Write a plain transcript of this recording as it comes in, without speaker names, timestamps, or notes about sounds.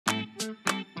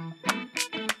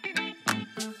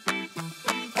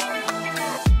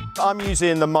I'm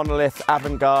using the MONOLITH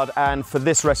Avantgarde, and for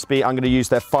this recipe I'm going to use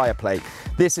their fire plate.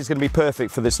 This is going to be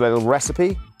perfect for this little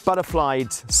recipe.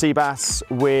 Butterflied sea bass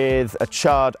with a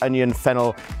charred onion,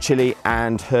 fennel, chili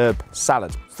and herb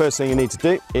salad. First thing you need to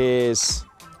do is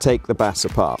take the bass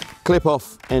apart. Clip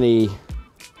off any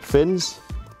fins.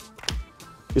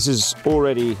 This has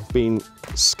already been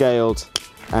scaled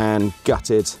and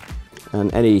gutted,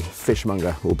 and any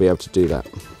fishmonger will be able to do that.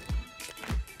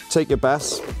 Take your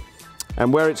bass,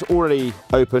 and where it's already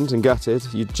opened and gutted,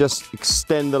 you just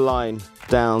extend the line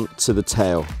down to the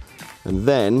tail, and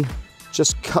then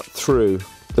just cut through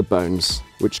the bones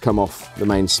which come off the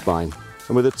main spine.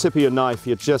 And with the tip of your knife,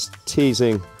 you're just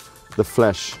teasing the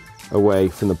flesh away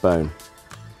from the bone.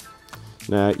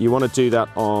 Now, you want to do that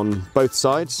on both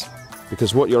sides,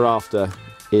 because what you're after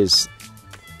is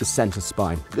the center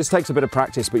spine. This takes a bit of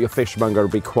practice, but your fishmonger will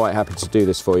be quite happy to do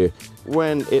this for you.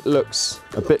 When it looks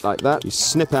a bit like that, you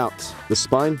snip out the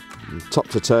spine, top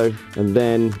to toe, and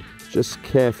then just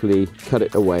carefully cut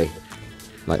it away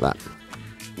like that.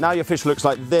 Now your fish looks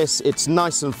like this. It's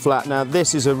nice and flat. Now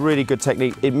this is a really good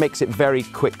technique. It makes it very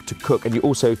quick to cook, and you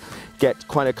also get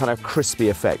quite a kind of crispy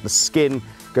effect. The skin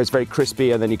goes very crispy,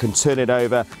 and then you can turn it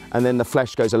over, and then the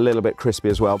flesh goes a little bit crispy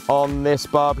as well. On this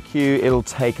barbecue, it'll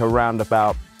take around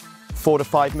about 4 to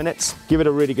 5 minutes. Give it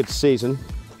a really good season,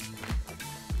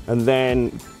 and then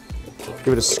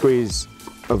give it a squeeze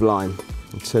of lime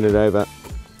and turn it over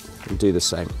and do the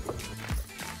same.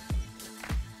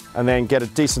 And then get a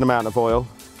decent amount of oil,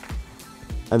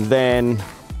 and then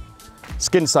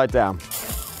skin side down.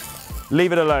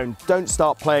 Leave it alone. Don't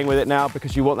start playing with it now,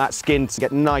 because you want that skin to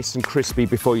get nice and crispy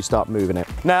before you start moving it.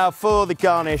 Now for the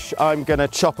garnish, I'm gonna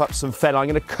chop up some fennel. I'm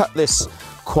gonna cut this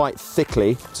quite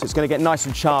thickly, so it's gonna get nice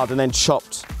and charred and then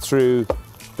chopped through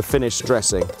the finished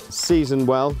dressing. Season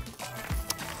well,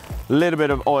 a little bit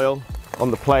of oil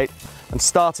on the plate, and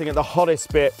starting at the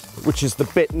hottest bit, which is the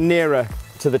bit nearer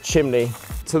to the chimney.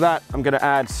 To that, I'm gonna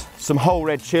add some whole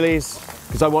red chilies,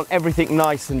 because I want everything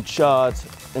nice and charred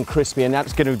and crispy, and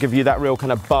that's going to give you that real kind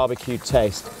of barbecue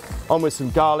taste. On with some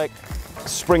garlic,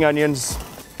 spring onions,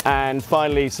 and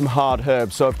finally some hard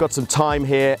herbs. So I've got some thyme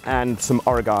here and some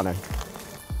oregano.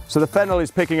 So the fennel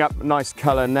is picking up a nice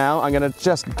colour now. I'm going to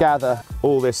just gather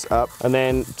all this up, and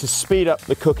then to speed up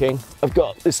the cooking, I've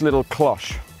got this little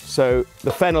cloche. So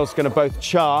the fennel's going to both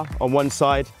char on one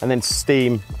side and then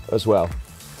steam as well.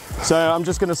 So I'm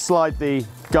just going to slide the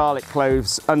garlic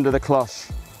cloves under the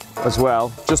cloche as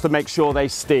well, just to make sure they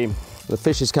steam. The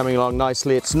fish is coming along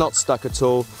nicely, it's not stuck at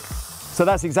all. So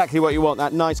that's exactly what you want,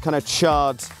 that nice kind of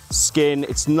charred skin.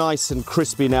 It's nice and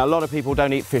crispy now. A lot of people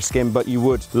don't eat fish skin, but you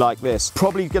would like this.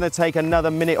 Probably going to take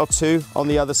another minute or two on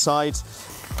the other side.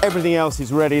 Everything else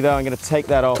is ready though. I'm going to take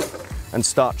that off and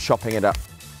start chopping it up.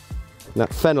 And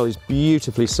that fennel is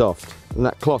beautifully soft, and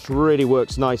that cloche really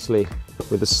works nicely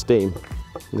with the steam.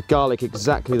 And the garlic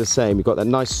exactly the same. You've got that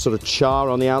nice sort of char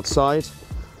on the outside,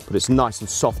 but it's nice and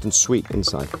soft and sweet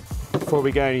inside. Before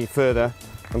we go any further,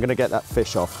 I'm going to get that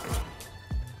fish off.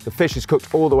 The fish is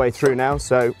cooked all the way through now,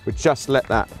 so we just let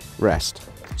that rest.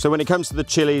 So when it comes to the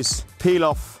chilies, peel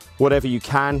off whatever you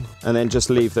can and then just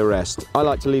leave the rest. I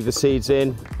like to leave the seeds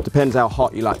in, depends how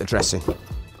hot you like the dressing.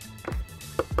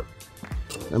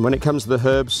 And when it comes to the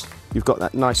herbs, you've got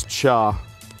that nice char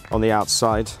on the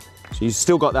outside. So you've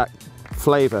still got that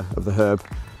flavour of the herb,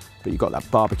 but you've got that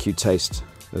barbecue taste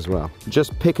as well.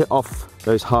 Just pick it off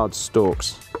those hard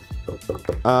stalks.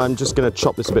 I'm just going to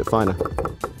chop this a bit finer.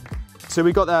 So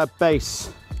we've got our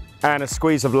base and a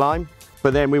squeeze of lime,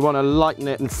 but then we want to lighten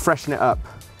it and freshen it up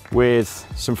with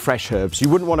some fresh herbs. You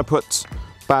wouldn't want to put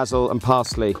basil and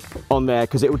parsley on there,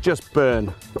 because it would just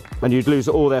burn and you'd lose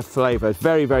all their flavour. It's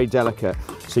very, very delicate.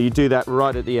 So you do that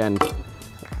right at the end.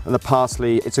 And the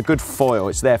parsley, it's a good foil,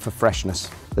 it's there for freshness.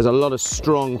 There's a lot of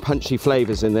strong, punchy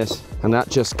flavours in this, and that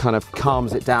just kind of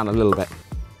calms it down a little bit.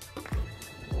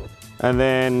 And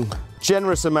then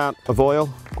generous amount of oil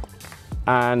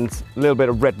and a little bit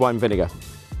of red wine vinegar,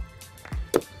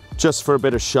 just for a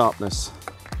bit of sharpness.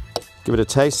 Give it a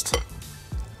taste.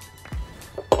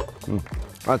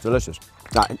 That's delicious.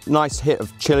 That nice hit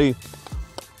of chili,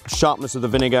 sharpness of the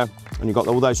vinegar, and you've got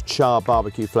all those charred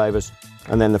barbecue flavours,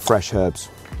 and then the fresh herbs.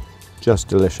 Just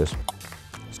delicious.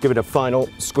 Let's give it a final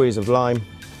squeeze of lime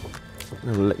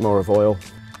and a lick more of oil.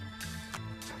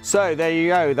 So there you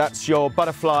go, that's your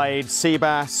butterflied sea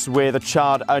bass with a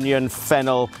charred onion,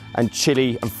 fennel and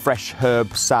chili and fresh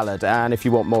herb salad. And if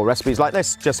you want more recipes like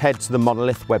this, just head to the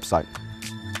MONOLITH website.